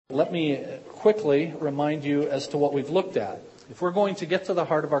Let me quickly remind you as to what we've looked at. If we're going to get to the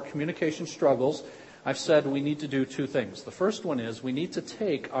heart of our communication struggles, I've said we need to do two things. The first one is we need to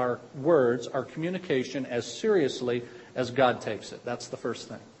take our words, our communication, as seriously as God takes it. That's the first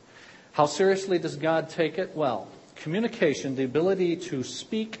thing. How seriously does God take it? Well, communication, the ability to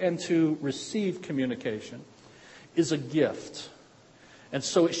speak and to receive communication, is a gift. And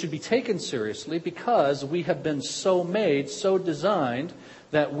so it should be taken seriously because we have been so made, so designed,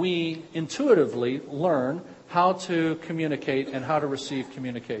 that we intuitively learn how to communicate and how to receive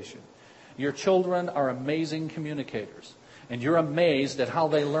communication. Your children are amazing communicators, and you're amazed at how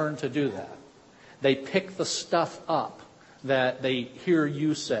they learn to do that. They pick the stuff up that they hear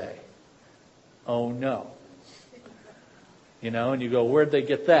you say. Oh no. And you go, where'd they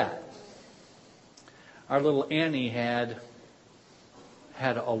get that? Our little Annie had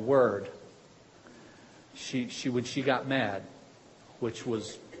a word. When she got mad, which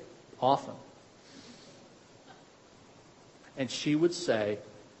was often. And she would say,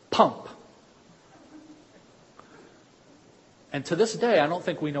 pump. And to this day, I don't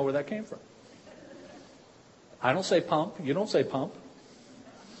think we know where that came from. I don't say pump. You don't say pump.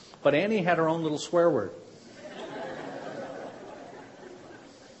 But Annie had her own little swear word.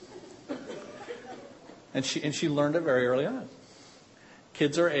 And she learned it very early on.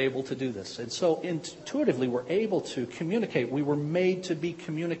 Kids are able to do this. And so intuitively, we're able to communicate. We were made to be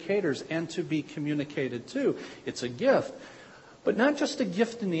communicators and to be communicated to. It's a gift. But not just a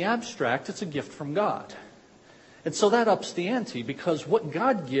gift in the abstract, it's a gift from God. And so that ups the ante because what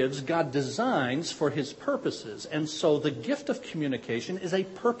God gives, God designs for His purposes. And so the gift of communication is a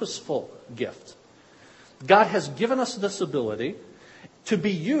purposeful gift. God has given us this ability to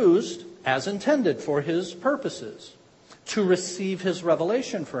be used as intended for His purposes. To receive His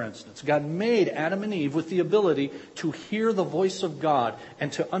revelation, for instance. God made Adam and Eve with the ability to hear the voice of God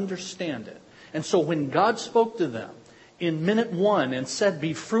and to understand it. And so when God spoke to them in minute 1 and said,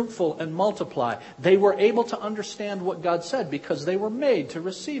 be fruitful and multiply, they were able to understand what God said because they were made to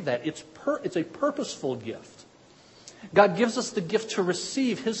receive that. It's a purposeful gift. God gives us the gift to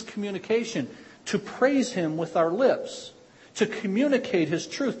receive His communication, to praise Him with our lips, to communicate His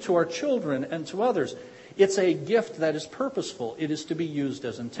truth to our children and to others. It's a gift that is purposeful. It is to be used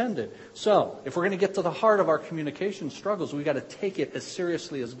as intended. So, if we're going to get to the heart of our communication struggles, we've got to take it as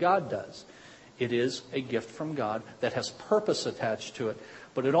seriously as God does. It is a gift from God that has purpose attached to it,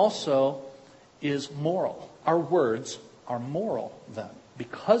 but it also is moral. Our words are moral then,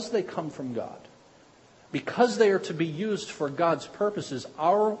 because they come from God. Because they are to be used for God's purposes,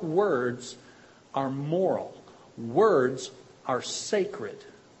 our words are moral. Words are sacred.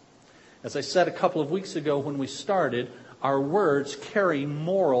 As I said a couple of weeks ago when we started, our words carry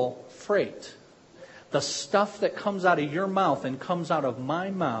moral freight. The stuff that comes out of your mouth and comes out of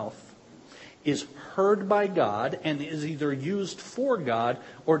my mouth is heard by God and is either used for God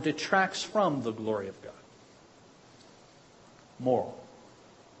or detracts from the glory of God. Moral.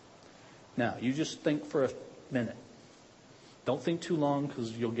 Now, you just think for a minute. Don't think too long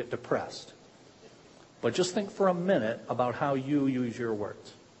because you'll get depressed. But just think for a minute about how you use your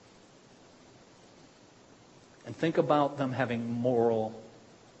words. And think about them having moral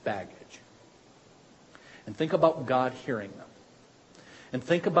baggage. And think about God hearing them. And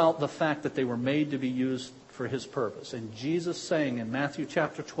think about the fact that they were made to be used for His purpose. And Jesus saying in Matthew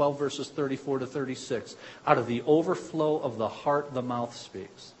chapter 12, verses 34 to 36, out of the overflow of the heart, the mouth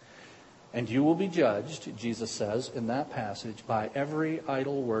speaks. And you will be judged, Jesus says in that passage, by every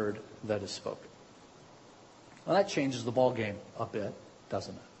idle word that is spoken. Well, that changes the ball game a bit,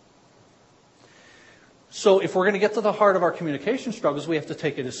 doesn't it? So if we're going to get to the heart of our communication struggles, we have to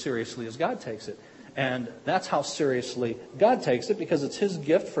take it as seriously as God takes it. And that's how seriously God takes it, because it's His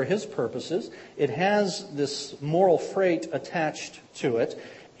gift for His purposes. It has this moral freight attached to it.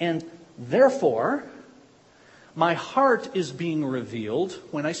 And therefore, my heart is being revealed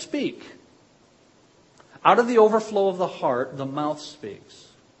when I speak. Out of the overflow of the heart, the mouth speaks.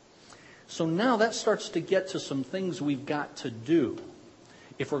 So now that starts to get to some things we've got to do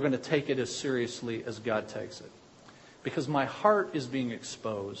if we're going to take it as seriously as God takes it. Because my heart is being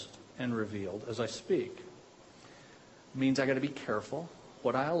exposed and revealed as I speak. It means I got to be careful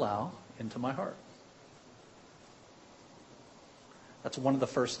what I allow into my heart. That's one of the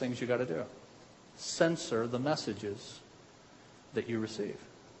first things you got to do. Censor the messages that you receive.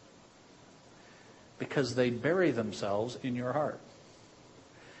 Because they bury themselves in your heart.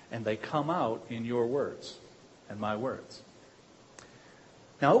 And they come out in your words and my words.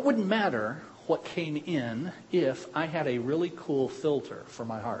 Now, it wouldn't matter what came in if I had a really cool filter for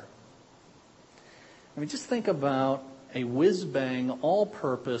my heart. I mean, just think about a whiz-bang,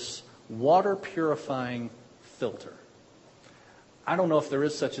 all-purpose, water-purifying filter. I don't know if there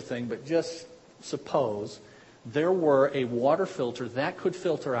is such a thing, but just suppose there were a water filter that could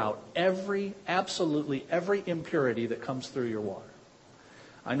filter out absolutely every impurity that comes through your water.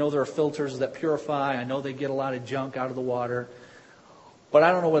 I know there are filters that purify. I know they get a lot of junk out of the water. But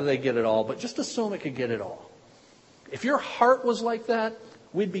I don't know whether they get it all. But just assume it could get it all. If your heart was like that,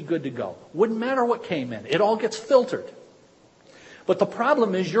 we'd be good to go. Wouldn't matter what came in. It all gets filtered. But the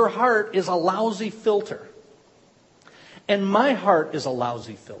problem is your heart is a lousy filter. And my heart is a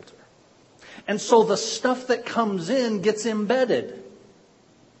lousy filter. And so the stuff that comes in gets embedded.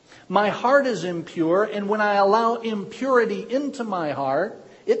 My heart is impure, and when I allow impurity into my heart,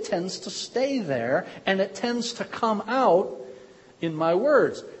 it tends to stay there, and it tends to come out in my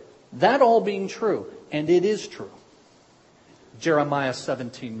words. That all being true, and it is true. Jeremiah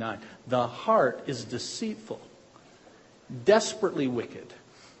 17:9. The heart is deceitful, desperately wicked.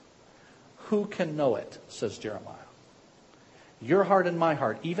 Who can know it, says Jeremiah. Your heart and my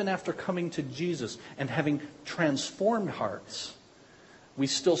heart, even after coming to Jesus and having transformed hearts, we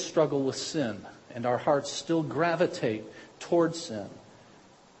still struggle with sin, and our hearts still gravitate towards sin.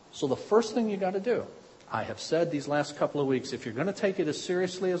 So the first thing you got to do, I have said these last couple of weeks, if you're going to take it as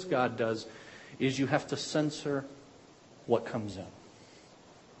seriously as God does, is you have to censor what comes in.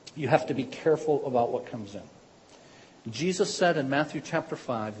 You have to be careful about what comes in. Jesus said in Matthew chapter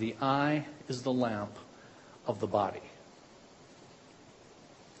 5, the eye is the lamp of the body.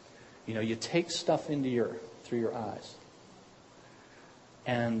 You know, you take stuff through your eyes.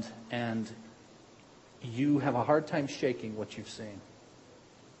 And you have a hard time shaking what you've seen.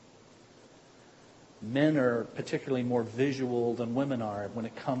 Men are particularly more visual than women are when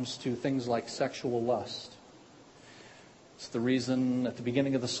it comes to things like sexual lust. It's the reason at the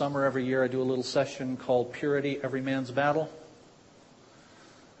beginning of the summer every year I do a little session called Purity, Every Man's Battle.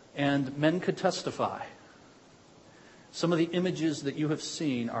 And men could testify. Some of the images that you have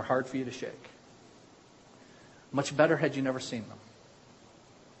seen are hard for you to shake. Much better had you never seen them.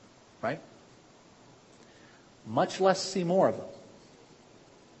 Right? Much less see more of them.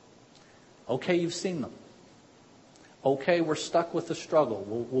 Okay, you've seen them. Okay, we're stuck with the struggle.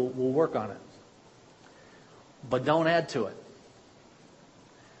 We'll work on it. But don't add to it.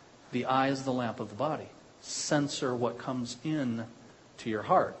 The eye is the lamp of the body. Censor what comes in to your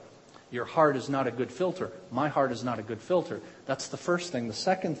heart. Your heart is not a good filter. My heart is not a good filter. That's the first thing. The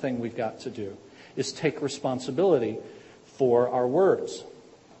second thing we've got to do is take responsibility for our words.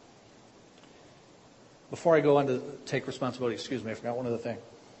 Before I go on to take responsibility, I forgot one other thing.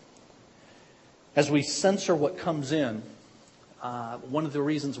 As we censor what comes in, one of the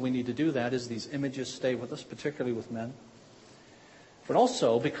reasons we need to do that is these images stay with us, particularly with men. But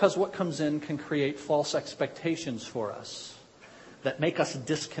also because what comes in can create false expectations for us that make us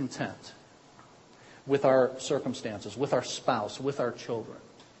discontent with our circumstances, with our spouse, with our children.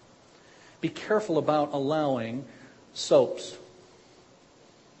 Be careful about allowing soaps,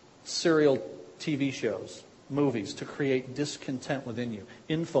 serial TV shows, movies to create discontent within you.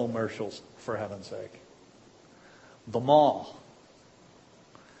 Infomercials, for heaven's sake. The mall.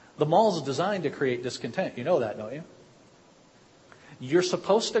 The mall is designed to create discontent. You know that, don't you? You're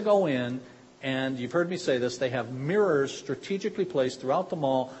supposed to go in, and you've heard me say this, they have mirrors strategically placed throughout the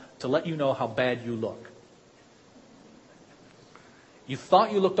mall to let you know how bad you look. You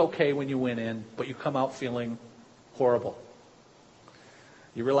thought you looked okay when you went in, but you come out feeling horrible.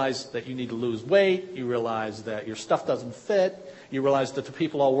 You realize that you need to lose weight. You realize that your stuff doesn't fit. You realize that the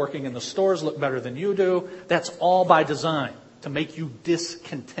people all working in the stores look better than you do. That's all by design, to make you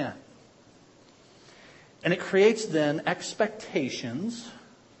discontent. And it creates then expectations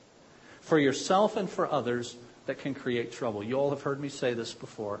for yourself and for others that can create trouble. You all have heard me say this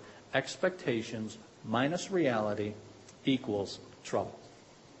before. Expectations minus reality equals trouble.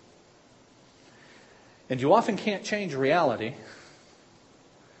 And you often can't change reality.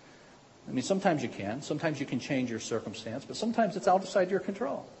 I mean, sometimes you can. Sometimes you can change your circumstance, but sometimes it's outside your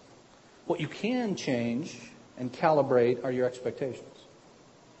control. What you can change and calibrate are your expectations.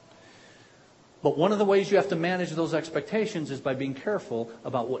 But one of the ways you have to manage those expectations is by being careful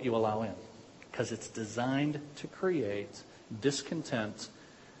about what you allow in, because it's designed to create discontent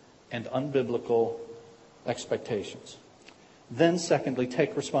and unbiblical expectations. Then, secondly,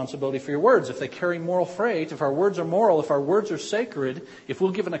 take responsibility for your words. If they carry moral freight, if our words are moral, if our words are sacred, if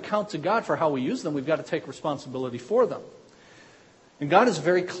we'll give an account to God for how we use them, we've got to take responsibility for them. And God is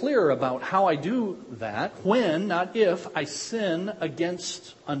very clear about how I do that when, not if, I sin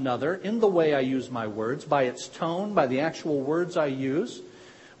against another in the way I use my words, by its tone, by the actual words I use.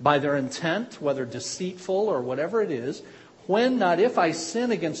 by their intent, whether deceitful or whatever it is, when, not if, I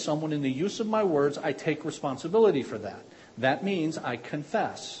sin against someone in the use of my words, I take responsibility for that. That means I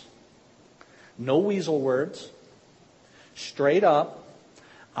confess. No weasel words. Straight up,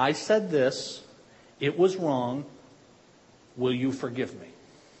 I said this, it was wrong, will you forgive me?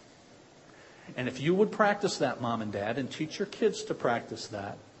 And if you would practice that, Mom and Dad, and teach your kids to practice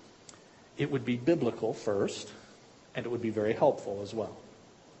that, it would be biblical first, and it would be very helpful as well.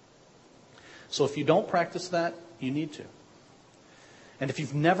 So if you don't practice that, you need to. And if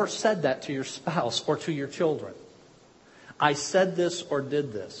you've never said that to your spouse or to your children, I said this or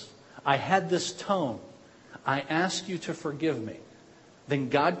did this, I had this tone, I ask you to forgive me, then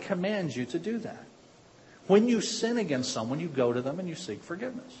God commands you to do that. When you sin against someone, you go to them and you seek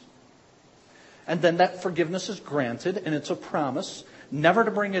forgiveness. And then that forgiveness is granted, and it's a promise never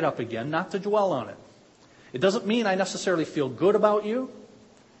to bring it up again, not to dwell on it. It doesn't mean I necessarily feel good about you.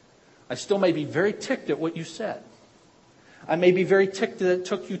 I still may be very ticked at what you said. I may be very ticked that it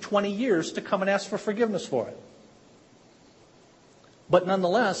took you 20 years to come and ask for forgiveness for it. But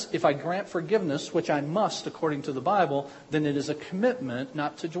nonetheless, if I grant forgiveness, which I must according to the Bible, then it is a commitment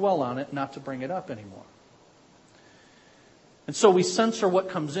not to dwell on it, not to bring it up anymore. And so we censor what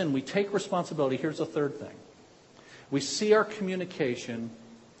comes in. We take responsibility. Here's the third thing. We see our communication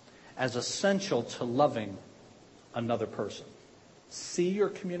as essential to loving another person. See your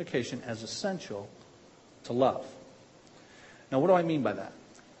communication as essential to love. Now, what do I mean by that?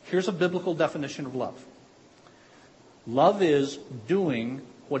 Here's a biblical definition of love. Love is doing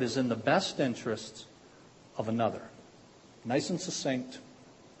what is in the best interests of another. Nice and succinct,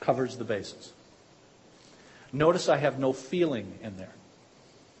 covers the bases. Notice I have no feeling in there.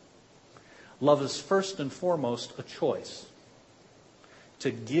 Love is first and foremost a choice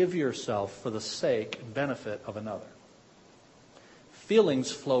to give yourself for the sake and benefit of another.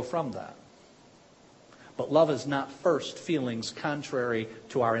 Feelings flow from that. But love is not first feelings contrary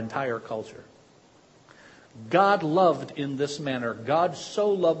to our entire culture. God loved in this manner. God so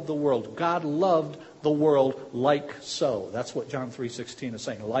loved the world. God loved the world like so. That's what John 3:16 is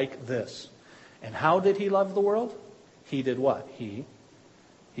saying, like this. And how did he love the world? He did what? He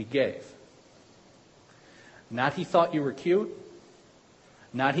gave. Not he thought you were cute.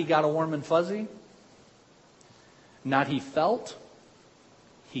 Not he got a warm and fuzzy. Not he felt.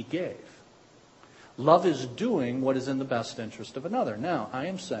 He gave. Love is doing what is in the best interest of another. Now, I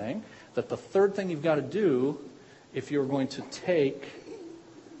am saying that the third thing you've got to do if you're going to take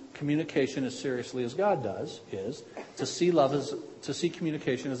communication as seriously as God does is to see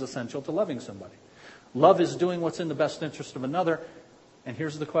communication as essential to loving somebody. Love is doing what's in the best interest of another. And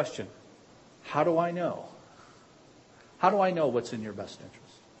here's the question. How do I know? How do I know what's in your best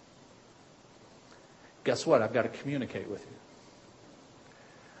interest? Guess what? I've got to communicate with you.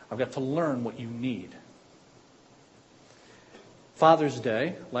 I've got to learn what you need. Father's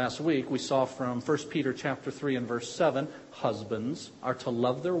Day, last week, we saw from 1 Peter chapter 3 and verse 7, husbands are to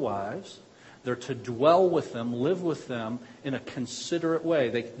love their wives. They're to dwell with them, live with them in a considerate way.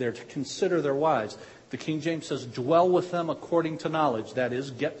 They're to consider their wives. The King James says, dwell with them according to knowledge. That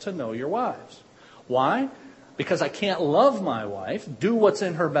is, get to know your wives. Why? Because I can't love my wife, do what's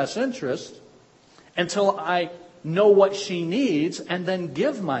in her best interest, until I know what she needs and then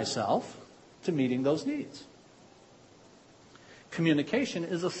give myself to meeting those needs. Communication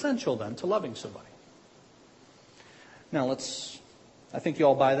is essential then to loving somebody. Now I think you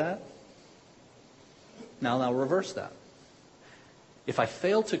all buy that. Now reverse that. If I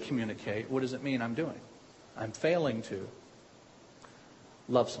fail to communicate, what does it mean I'm doing? I'm failing to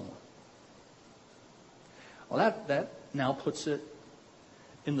love someone. Well, that now puts it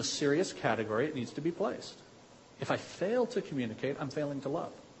in the serious category it needs to be placed. If I fail to communicate, I'm failing to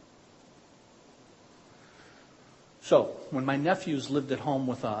love. So, when my nephews lived at home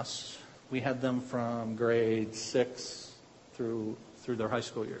with us, we had them from grade 6 through their high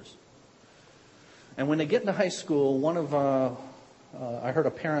school years. And when they get into high school, I heard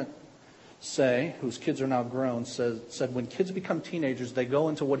a parent say, whose kids are now grown, said when kids become teenagers, they go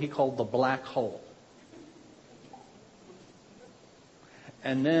into what he called the black hole.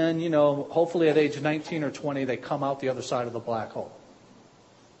 And then, hopefully at age 19 or 20, they come out the other side of the black hole.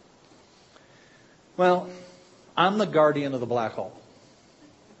 Well, I'm the guardian of the black hole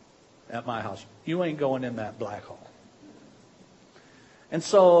at my house. You ain't going in that black hole. And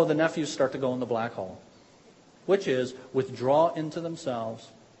so the nephews start to go in the black hole, which is withdraw into themselves.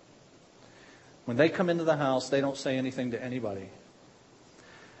 When they come into the house, they don't say anything to anybody.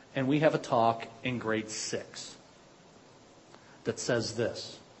 And we have a talk in grade 6 that says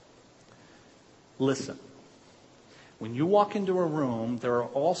this. Listen, When you walk into a room, there are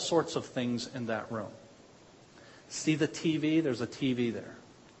all sorts of things in that room. See the TV? There's a TV there.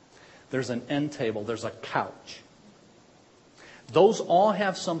 There's an end table. There's a couch. Those all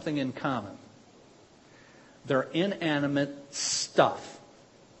have something in common. They're inanimate stuff.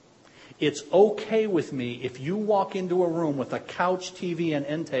 It's okay with me if you walk into a room with a couch, TV, and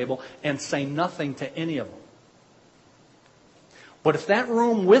end table and say nothing to any of them. But if that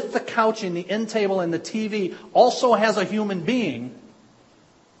room with the couch and the end table and the TV also has a human being,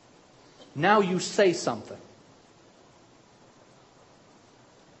 now you say something.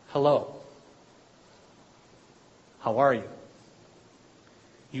 Hello. How are you?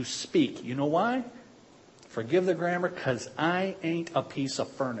 You speak. You know why? Forgive the grammar, because I ain't a piece of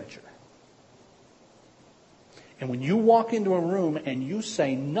furniture. And when you walk into a room and you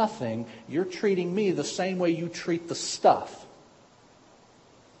say nothing, you're treating me the same way you treat the stuff.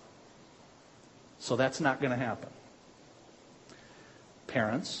 So that's not going to happen.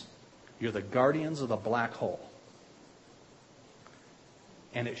 Parents, you're the guardians of the black hole.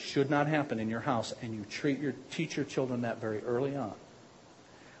 And it should not happen in your house. And you teach your children that very early on.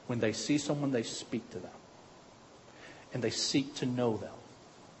 When they see someone, they speak to them. And they seek to know them.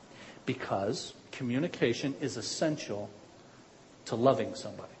 Because communication is essential to loving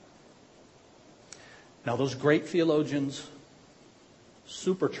somebody. Now, those great theologians,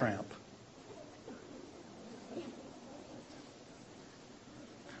 Supertramp,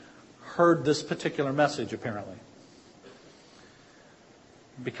 heard this particular message, apparently.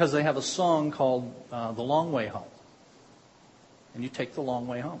 Because they have a song called The Long Way Home. And you take the long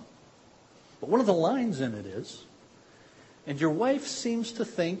way home. But one of the lines in it is, and your wife seems to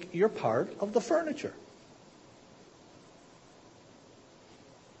think you're part of the furniture.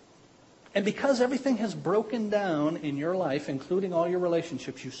 And because everything has broken down in your life, including all your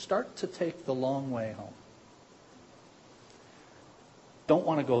relationships, you start to take the long way home. Don't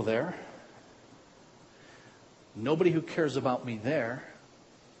want to go there. Nobody who cares about me there.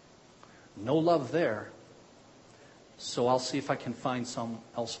 No love there. So I'll see if I can find some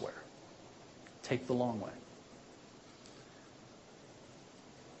elsewhere. Take the long way.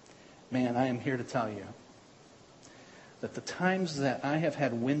 Man, I am here to tell you that the times that I have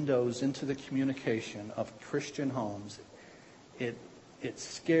had windows into the communication of Christian homes, it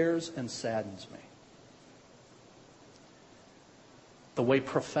scares and saddens me. The way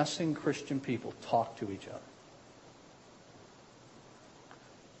professing Christian people talk to each other.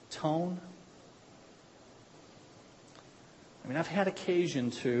 Tone. I mean, I've had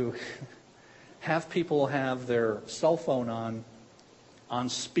occasion to have people have their cell phone on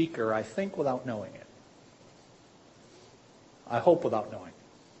speaker, I think without knowing it. I hope without knowing it.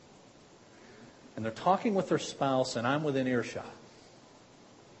 And they're talking with their spouse, and I'm within earshot.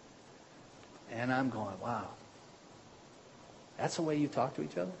 And I'm going, wow. That's the way you talk to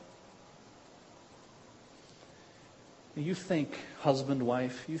each other? You think, husband,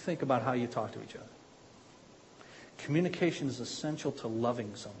 wife, you think about how you talk to each other. Communication is essential to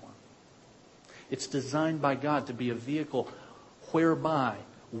loving someone. It's designed by God to be a vehicle whereby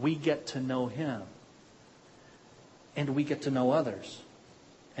we get to know Him and we get to know others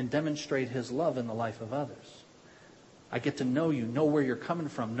and demonstrate His love in the life of others. I get to know you, know where you're coming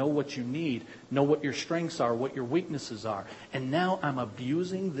from, know what you need, know what your strengths are, what your weaknesses are. And now I'm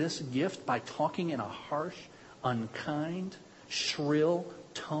abusing this gift by talking in a harsh, unkind, shrill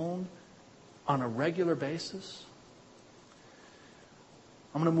tone on a regular basis.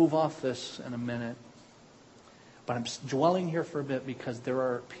 I'm going to move off this in a minute. But I'm dwelling here for a bit because there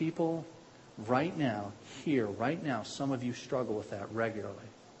are people right now, here, right now, some of you struggle with that regularly.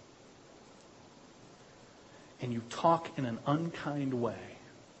 And you talk in an unkind way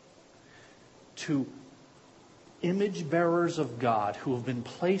to image bearers of God who have been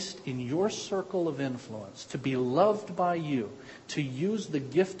placed in your circle of influence, to be loved by you, to use the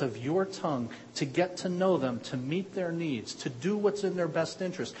gift of your tongue to get to know them, to meet their needs, to do what's in their best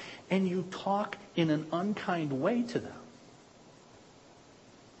interest. And you talk in an unkind way to them.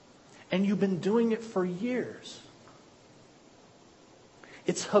 And you've been doing it for years.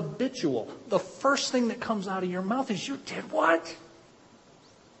 It's habitual. The first thing that comes out of your mouth is, you did what?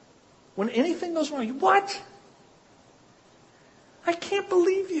 When anything goes wrong, you what? I can't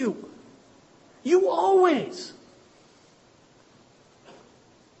believe you. You always.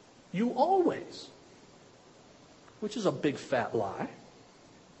 You always. Which is a big fat lie.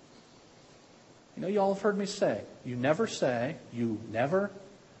 You know, you all have heard me say, you never say, you never,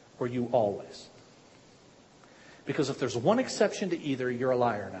 or you always. Because if there's one exception to either, you're a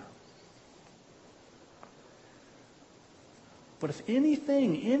liar now. But if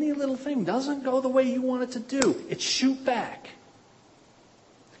anything, any little thing doesn't go the way you want it to do, it's shoot back.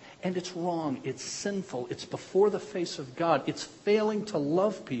 And it's wrong. It's sinful. It's before the face of God. It's failing to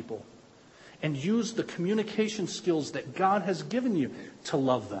love people and use the communication skills that God has given you to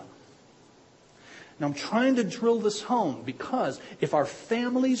love them. Now, I'm trying to drill this home because if our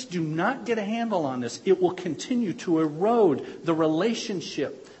families do not get a handle on this, it will continue to erode the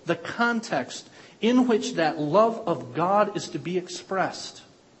relationship, the context in which that love of God is to be expressed.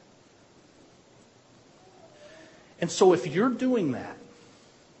 And so if you're doing that,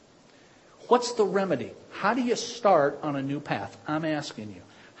 what's the remedy? How do you start on a new path? I'm asking you.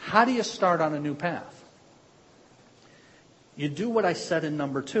 How do you start on a new path? You do what I said in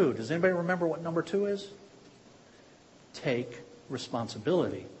number 2. Does anybody remember what number 2 is? Take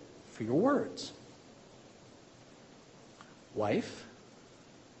responsibility for your words. Wife,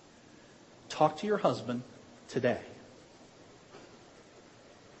 talk to your husband today.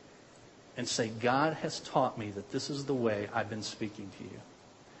 And say, God has taught me that this is the way I've been speaking to you.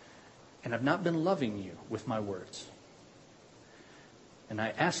 And I've not been loving you with my words. And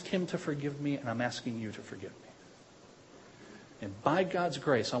I ask Him to forgive me, and I'm asking you to forgive me. And by God's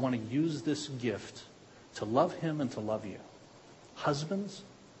grace, I want to use this gift to love Him and to love you. Husbands,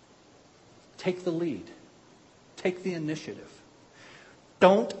 take the lead. Take the initiative.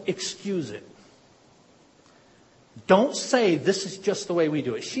 Don't excuse it. Don't say, this is just the way we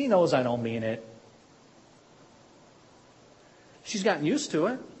do it. She knows I don't mean it. She's gotten used to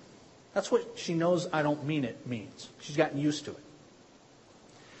it. That's what she knows I don't mean it means. She's gotten used to it.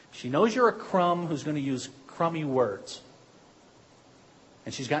 She knows you're a crumb who's going to use crummy words.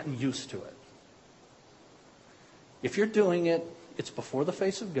 And she's gotten used to it. If you're doing it, it's before the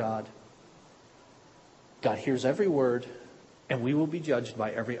face of God. God hears every word, and we will be judged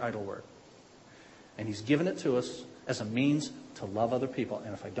by every idle word. And He's given it to us as a means to love other people.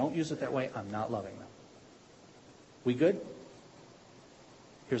 And if I don't use it that way, I'm not loving them. We good?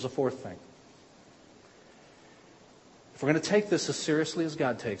 Here's a fourth thing. If we're going to take this as seriously as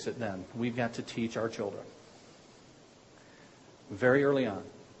God takes it, then we've got to teach our children very early on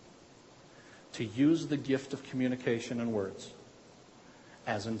to use the gift of communication and words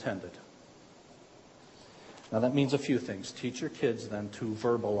as intended. Now that means a few things. Teach your kids then to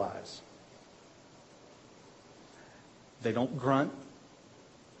verbalize. They don't grunt.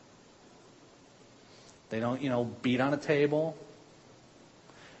 They don't, beat on a table.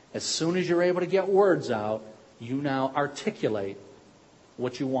 As soon as you're able to get words out, you now articulate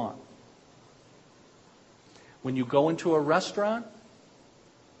what you want. When you go into a restaurant,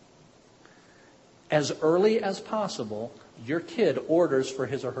 as early as possible, your kid orders for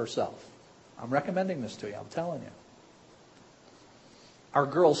his or herself. I'm recommending this to you. I'm telling you. Our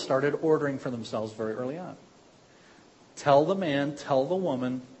girls started ordering for themselves very early on. Tell the man, tell the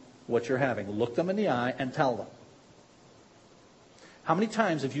woman what you're having. Look them in the eye and tell them. How many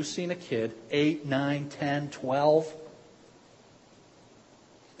times have you seen a kid, 8, 9, 10, 12?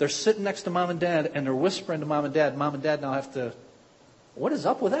 They're sitting next to mom and dad and they're whispering to mom and dad. Mom and dad now have to, what is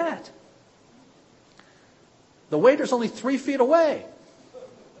up with that? The waiter's only 3 feet away.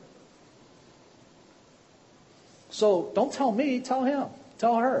 So don't tell me, tell him,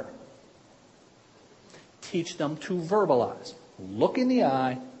 tell her. Teach them to verbalize. Look in the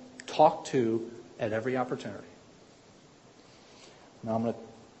eye, talk to at every opportunity. Now I'm going to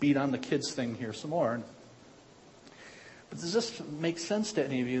beat on the kids thing here some more. But does this make sense to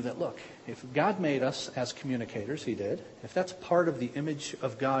any of you that, look, if God made us as communicators, He did, if that's part of the image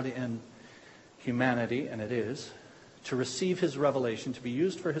of God in humanity, and it is, to receive His revelation, to be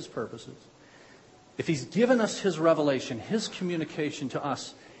used for His purposes, if He's given us His revelation, His communication to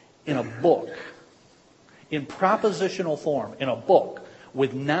us in a book, in propositional form, in a book,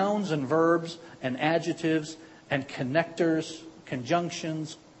 with nouns and verbs and adjectives and connectors,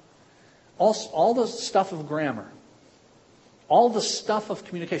 conjunctions, all the stuff of grammar, all the stuff of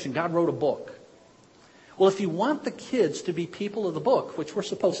communication. God wrote a book. Well, if you want the kids to be people of the book, which we're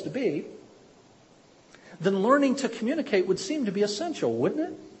supposed to be, then learning to communicate would seem to be essential,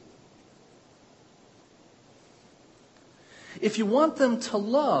 wouldn't it? If you want them to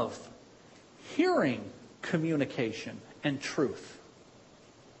love hearing communication and truth,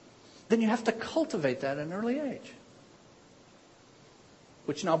 then you have to cultivate that at an early age.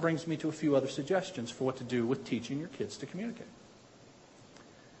 Which now brings me to a few other suggestions for what to do with teaching your kids to communicate.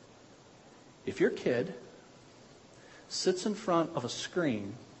 If your kid sits in front of a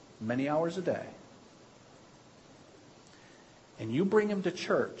screen many hours a day, and you bring him to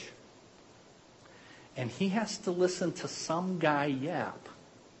church, and he has to listen to some guy yap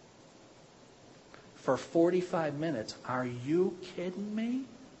for 45 minutes. Are you kidding me?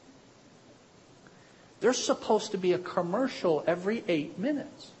 There's supposed to be a commercial every 8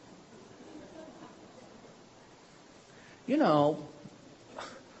 minutes. You know,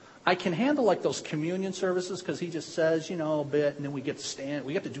 I can handle like those communion services because he just says, you know, a bit, and then we get to stand.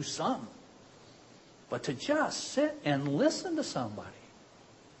 We get to do something. But to just sit and listen to somebody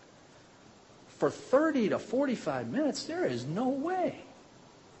for 30 to 45 minutes, there is no way.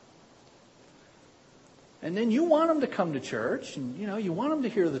 And then you want them to come to church, and you know, you want them to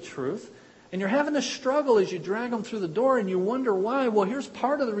hear the truth, and you're having to struggle as you drag them through the door, and you wonder why. Well, here's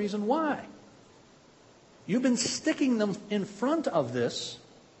part of the reason why. You've been sticking them in front of this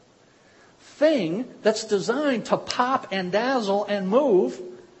thing that's designed to pop and dazzle and move,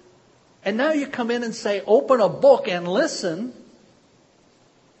 and now you come in and say, open a book and listen.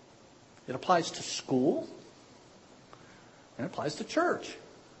 It applies to school, and it applies to church.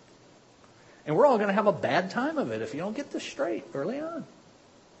 And we're all going to have a bad time of it if you don't get this straight early on.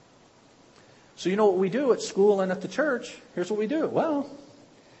 So you know what we do at school and at the church? Here's what we do. Well,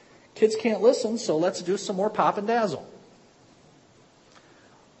 kids can't listen, so let's do some more pop and dazzle.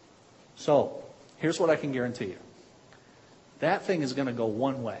 So, here's what I can guarantee you. That thing is going to go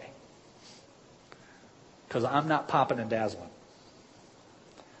one way. Because I'm not popping and dazzling.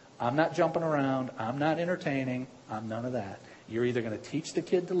 I'm not jumping around. I'm not entertaining. I'm none of that. You're either going to teach the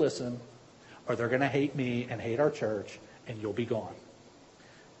kid to listen, or they're going to hate me and hate our church, and you'll be gone.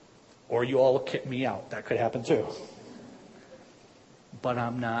 Or you all kick me out. That could happen too. But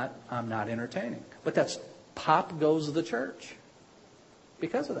I'm not entertaining. But that's pop goes the church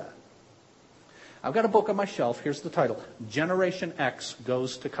because of that. I've got a book on my shelf. Here's the title. Generation X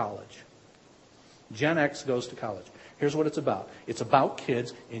Goes to College. Gen X Goes to College. Here's what it's about. It's about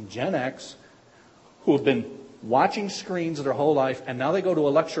kids in Gen X who have been watching screens their whole life, and now they go to a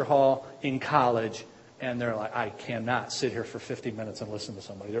lecture hall in college, and they're like, I cannot sit here for 50 minutes and listen to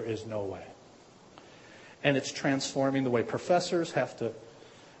somebody. There is no way. And it's transforming the way professors have to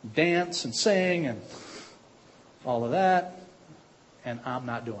dance and sing and all of that, and I'm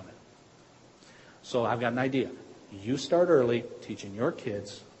not doing it. So I've got an idea. You start early teaching your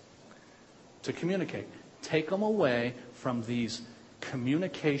kids to communicate. Take them away from these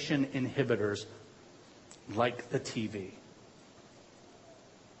communication inhibitors like the TV.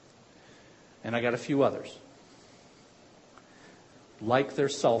 And I got a few others. Like their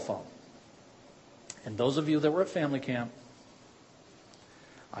cell phone. And those of you that were at family camp,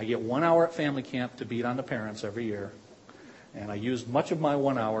 I get 1 hour at family camp to beat on the parents every year. And I used much of my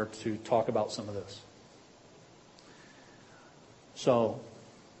 1 hour to talk about some of this. So,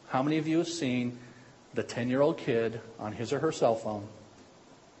 how many of you have seen the 10-year-old kid on his or her cell phone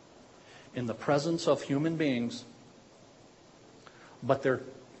in the presence of human beings, but they're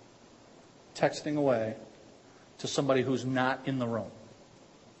texting away to somebody who's not in the room?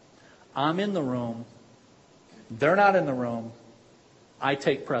 I'm in the room. They're not in the room. I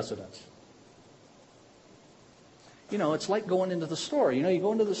take precedence. You know, it's like going into the store. You know, you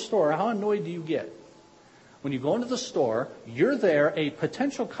go into the store, how annoyed do you get? When you go into the store, you're there, a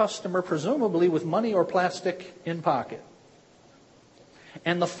potential customer, presumably with money or plastic in pocket.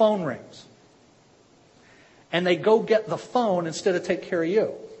 And the phone rings. And they go get the phone instead of take care of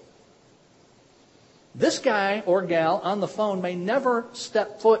you. This guy or gal on the phone may never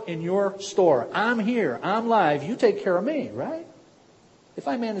step foot in your store. I'm here. I'm live. You take care of me, right? If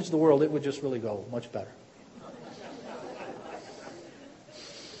I managed the world, it would just really go much better.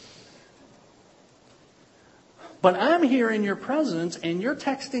 But I'm here in your presence, and you're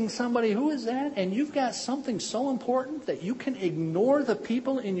texting somebody, who is that? And you've got something so important that you can ignore the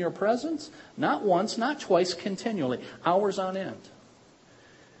people in your presence, not once, not twice, continually, hours on end.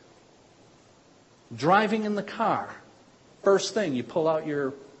 Driving in the car, first thing, you pull out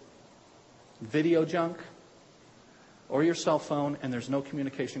your video junk or your cell phone, and there's no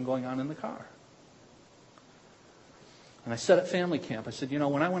communication going on in the car. And I said at family camp, I said, you know,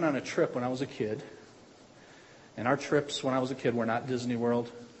 when I went on a trip when I was a kid, and our trips when I was a kid were not Disney World.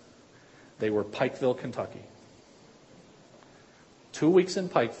 They were Pikeville, Kentucky. 2 weeks in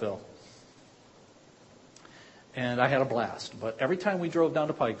Pikeville. And I had a blast. But every time we drove down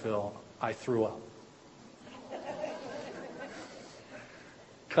to Pikeville, I threw up.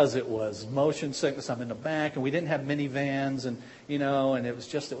 Because it was motion sickness. I'm in the back, and we didn't have minivans, and and it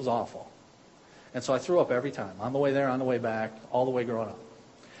was awful. And so I threw up every time. On the way there, on the way back, all the way growing up.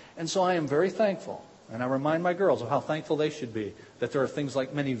 And so I am very thankful. And I remind my girls of how thankful they should be that there are things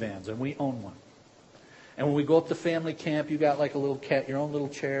like minivans, and we own one. And when we go up to family camp, you got like a little cat, your own little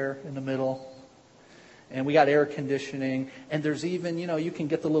chair in the middle. And we got air conditioning. And there's even, you can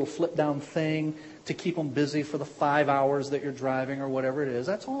get the little flip down thing to keep them busy for the 5 hours that you're driving or whatever it is.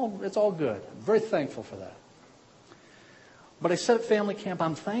 It's all good. I'm very thankful for that. But I said at family camp,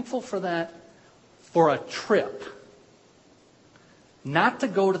 I'm thankful for that for a trip. Not to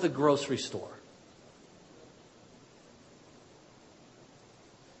go to the grocery store.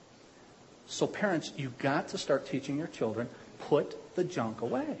 So parents, you've got to start teaching your children, put the junk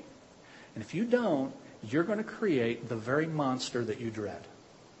away. And if you don't, you're going to create the very monster that you dread.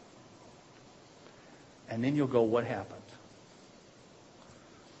 And then you'll go, what happened?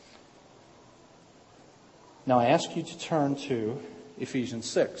 Now I ask you to turn to Ephesians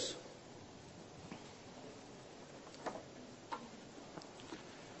 6.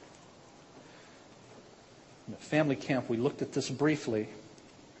 At family camp, we looked at this briefly.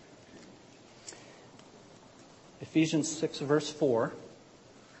 Ephesians 6, verse 4,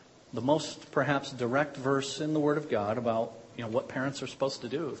 the most perhaps direct verse in the Word of God about what parents are supposed to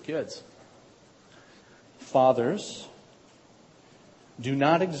do with kids. Fathers, do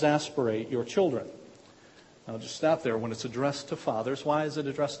not exasperate your children. Now just stop there. When it's addressed to fathers, why is it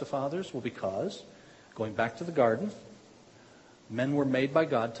addressed to fathers? Well, because, going back to the garden, men were made by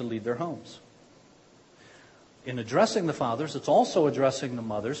God to lead their homes. In addressing the fathers, it's also addressing the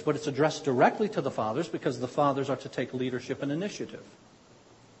mothers, but it's addressed directly to the fathers because the fathers are to take leadership and initiative.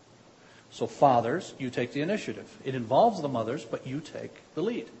 So fathers, you take the initiative. It involves the mothers, but you take the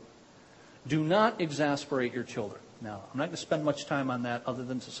lead. Do not exasperate your children. Now, I'm not going to spend much time on that other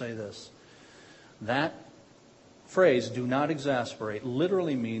than to say this. That phrase, do not exasperate,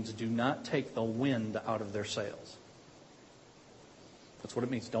 literally means do not take the wind out of their sails. That's what it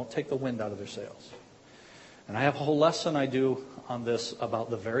means. Don't take the wind out of their sails. And I have a whole lesson I do on this about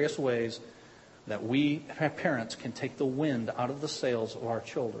the various ways that we, parents, can take the wind out of the sails of our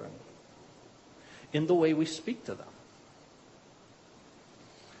children in the way we speak to them.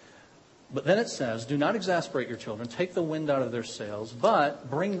 But then it says, do not exasperate your children, take the wind out of their sails, but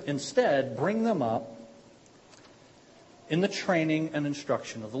instead bring them up in the training and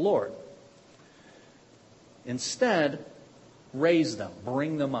instruction of the Lord. Instead, raise them,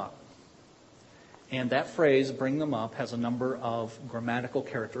 bring them up. And that phrase, bring them up, has a number of grammatical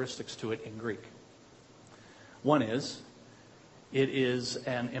characteristics to it in Greek. One is, it is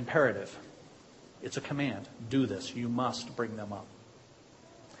an imperative. It's a command. Do this. You must bring them up.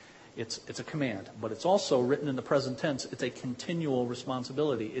 It's a command, but it's also written in the present tense. It's a continual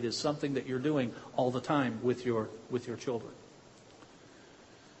responsibility. It is something that you're doing all the time with your children.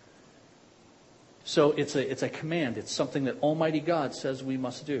 So it's a command. It's something that Almighty God says we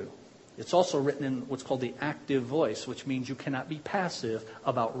must do. It's also written in what's called the active voice, which means you cannot be passive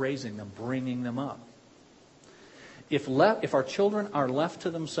about raising them, bringing them up. If our children are left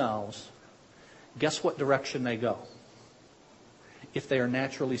to themselves, guess what direction they go? If they are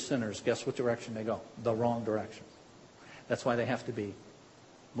naturally sinners, guess what direction they go? The wrong direction. That's why they have to be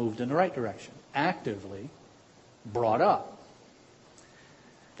moved in the right direction, actively brought up.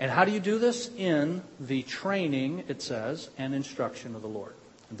 And how do you do this? In the training, it says, and instruction of the Lord.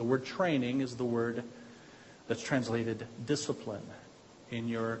 And the word training is the word that's translated discipline in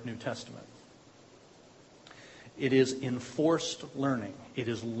your New Testament. It is enforced learning. It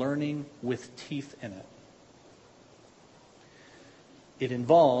is learning with teeth in it. It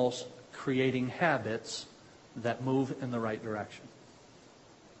involves creating habits that move in the right direction.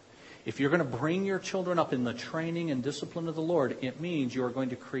 If you're going to bring your children up in the training and discipline of the Lord, it means you're going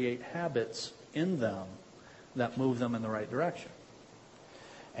to create habits in them that move them in the right direction.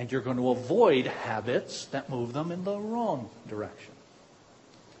 And you're going to avoid habits that move them in the wrong direction.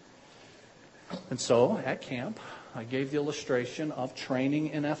 And so, at camp, I gave the illustration of training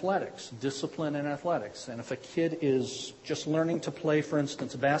in athletics, discipline in athletics. And if a kid is just learning to play, for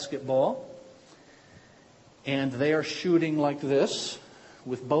instance, basketball, and they are shooting like this,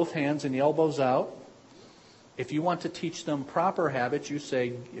 with both hands and the elbows out, if you want to teach them proper habits, you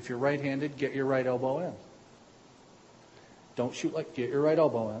say, if you're right-handed, get your right elbow in. Don't shoot like, get your right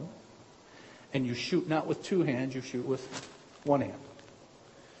elbow in. And you shoot not with two hands, you shoot with one hand.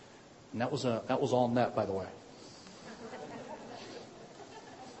 And that was all net, by the way.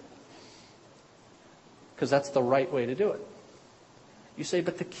 Because that's the right way to do it. You say,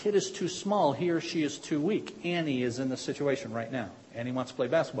 but the kid is too small. He or she is too weak. Annie is in this situation right now. Annie wants to play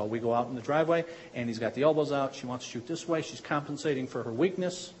basketball. We go out in the driveway. Annie's got the elbows out. She wants to shoot this way. She's compensating for her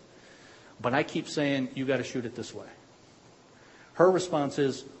weakness. But I keep saying, you got to shoot it this way. Her response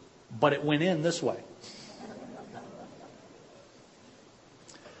is, but it went in this way.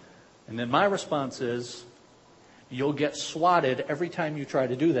 And then my response is, you'll get swatted every time you try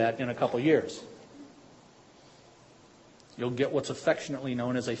to do that in a couple years. you'll get what's affectionately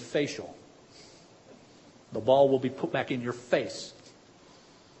known as a facial. The ball will be put back in your face.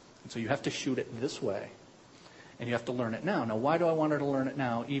 And so you have to shoot it this way. And you have to learn it now. Now, why do I want her to learn it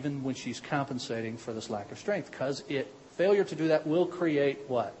now, even when she's compensating for this lack of strength? Because failure to do that will create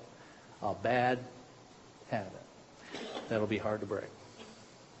what? A bad habit. That'll be hard to break.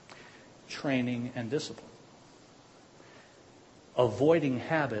 Training and discipline. Avoiding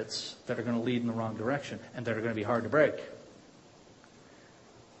habits that are going to lead in the wrong direction and that are going to be hard to break.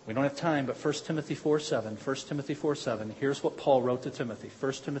 We don't have time, but 1 Timothy 4:7, here's what Paul wrote to Timothy.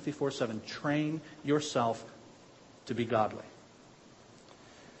 1 Timothy 4:7, train yourself to be godly.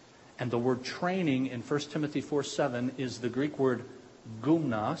 And the word training in 1 Timothy 4:7 is the Greek word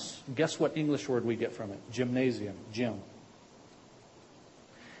gymnos. Guess what English word we get from it? Gymnasium, gym.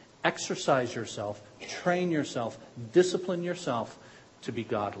 Exercise yourself, train yourself, discipline yourself to be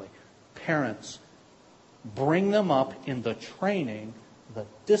godly. Parents, bring them up in the training, the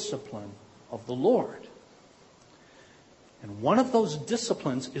discipline of the Lord. And one of those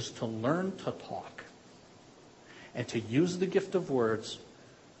disciplines is to learn to talk and to use the gift of words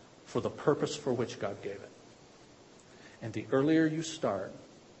for the purpose for which God gave it. And the earlier you start,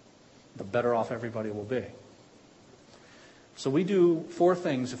 the better off everybody will be. So we do 4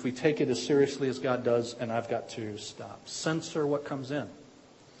 things if we take it as seriously as God does, and I've got to stop. Censor what comes in.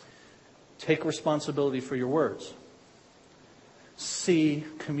 Take responsibility for your words. See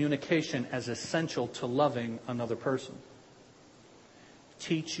communication as essential to loving another person.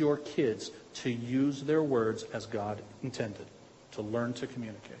 Teach your kids to use their words as God intended, to learn to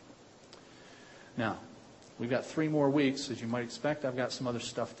communicate. Now, we've got 3 more weeks. As you might expect, I've got some other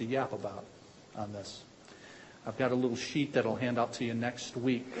stuff to yap about on this. I've got a little sheet that I'll hand out to you next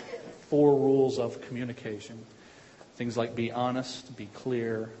week. 4 rules of communication. Things like be honest, be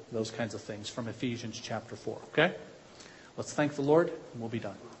clear, those kinds of things from Ephesians chapter 4. Okay? Let's thank the Lord, and we'll be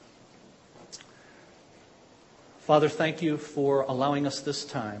done. Father, thank you for allowing us this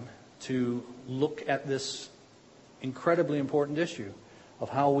time to look at this incredibly important issue of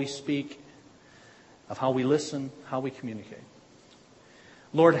how we speak, of how we listen, how we communicate.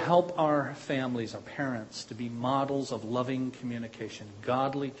 Lord, help our families, our parents, to be models of loving communication,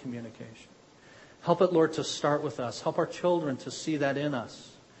 godly communication. Help it, Lord, to start with us. Help our children to see that in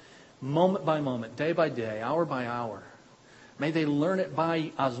us, moment by moment, day by day, hour by hour. May they learn it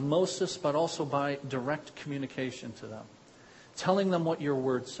by osmosis, but also by direct communication to them. Telling them what your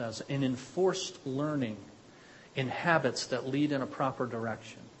word says, in enforced learning, in habits that lead in a proper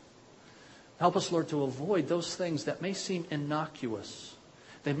direction. Help us, Lord, to avoid those things that may seem innocuous.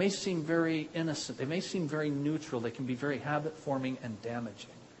 They may seem very innocent. They may seem very neutral. They can be very habit-forming and damaging.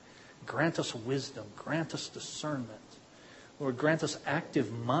 Grant us wisdom. Grant us discernment. Lord, grant us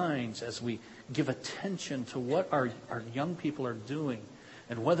active minds as we give attention to what our young people are doing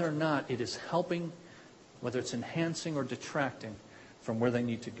and whether or not it is helping, whether it's enhancing or detracting from where they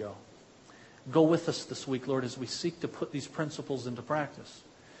need to go. Go with us this week, Lord, as we seek to put these principles into practice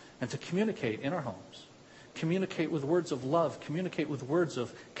and to communicate in our homes. Communicate with words of love. Communicate with words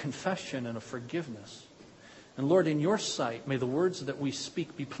of confession and of forgiveness. And Lord, in your sight, may the words that we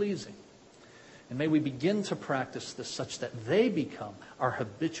speak be pleasing. And may we begin to practice this such that they become our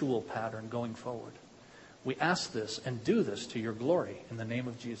habitual pattern going forward. We ask this and do this to your glory in the name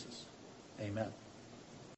of Jesus. Amen.